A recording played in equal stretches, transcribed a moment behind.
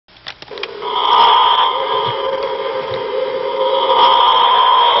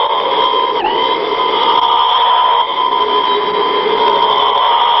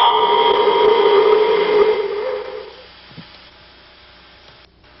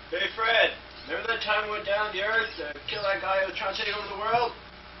Hey Fred, remember that time we went down the earth to kill that guy who was trying to take over the world?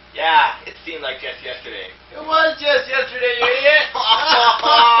 Yeah, it seemed like just yesterday. It was just yesterday, you idiot! You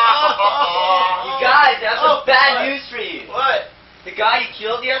guys, that's some bad news for you. What? The guy you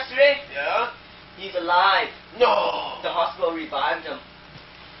killed yesterday, Yeah? he's alive. No! The hospital revived him.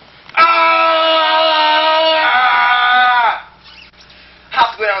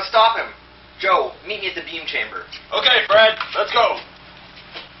 Have to go down and stop him. Joe, meet me at the beam chamber. Okay, Fred, let's go.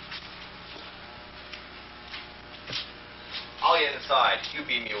 I'll get inside. You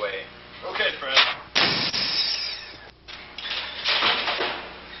beam me away. Okay, Fred.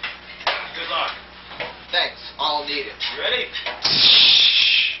 Good luck. Thanks. I'll need it. You ready?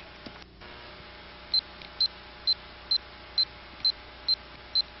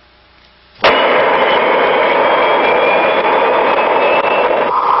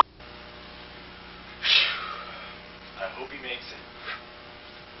 I hope he makes it.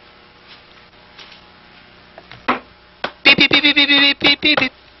 Beep, beep, beep, beep, beep, beep, beep, beep,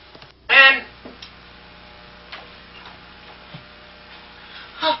 beep. And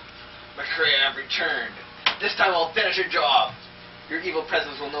McCrae, I've returned. This time I'll finish your job. Your evil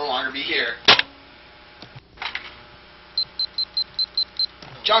presence will no longer be here.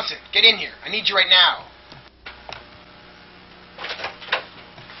 Johnson, get in here. I need you right now.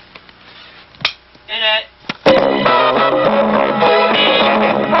 in it.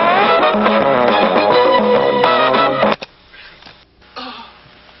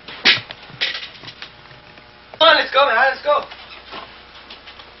 Come on, let's go, man. Let's go.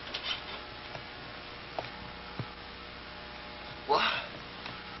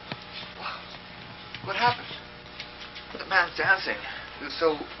 What happened? The man's dancing. It was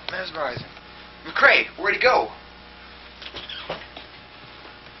so mesmerizing. McCrae, where'd he go?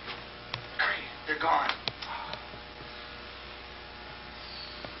 McCrae, they're gone.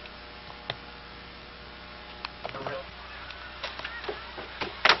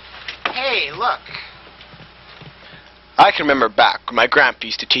 Hey, look. I can remember back when my grandpa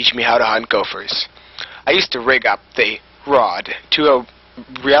used to teach me how to hunt gophers. I used to rig up the rod to a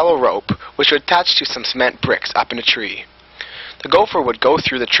yellow rope which would attach to some cement bricks up in a tree. The gopher would go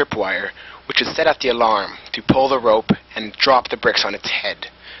through the tripwire, which would set off the alarm to pull the rope and drop the bricks on its head,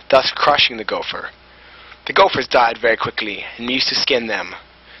 thus crushing the gopher. The gophers died very quickly, and we used to skin them.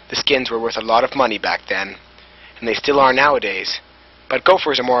 The skins were worth a lot of money back then, and they still are nowadays, but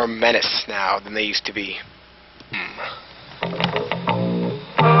gophers are more a menace now than they used to be.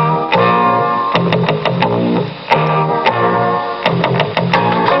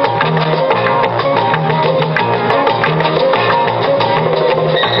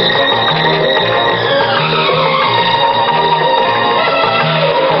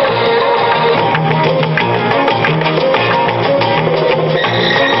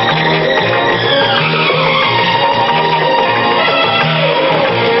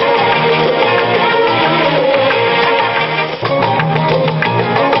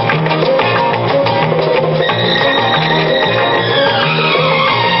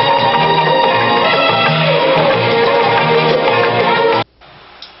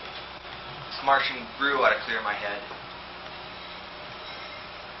 Marching brew ought to clear my head.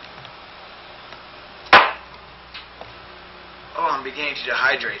 Oh, I'm beginning to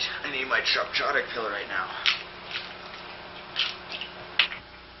dehydrate. I need my chopchotic pill right now.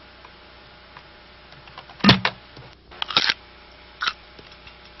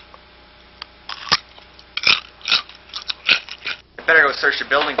 I better go search the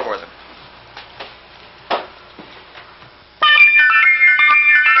building for them.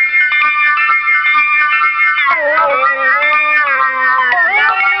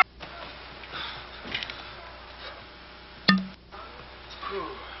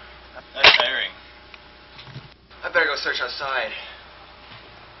 That's tiring. I better go search outside.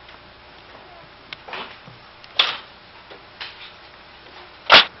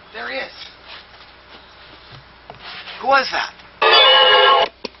 There he is. Who was that?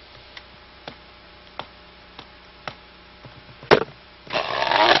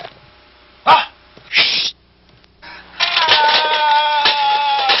 Ah! Shh!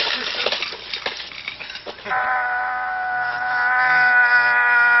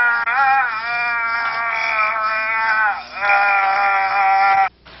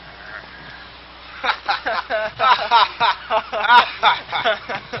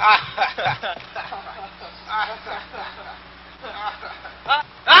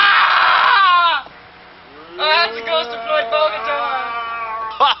 Oh, that's the Ghost of Floyd Bogatah!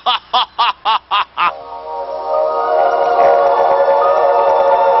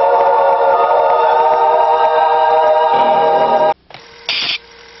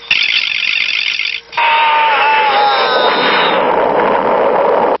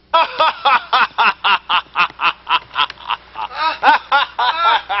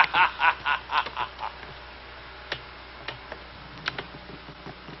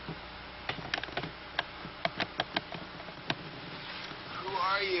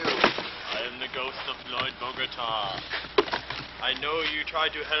 Ghost of Floyd Bogatah. I know you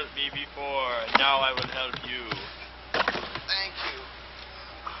tried to help me before, and now I will help you. Thank you.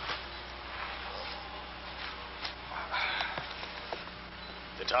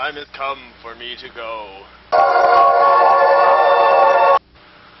 The time has come for me to go.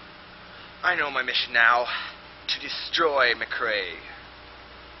 I know my mission now. To destroy McCrae.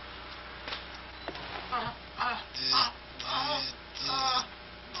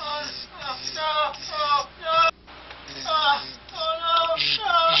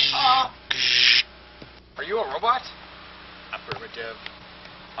 Are you a robot? Affirmative.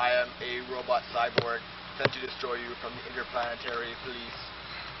 I am a robot cyborg sent to destroy you from the interplanetary police.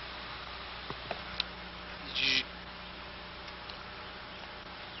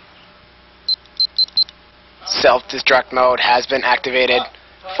 Self-destruct mode has been activated.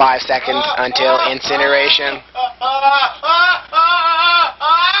 5 seconds until incineration.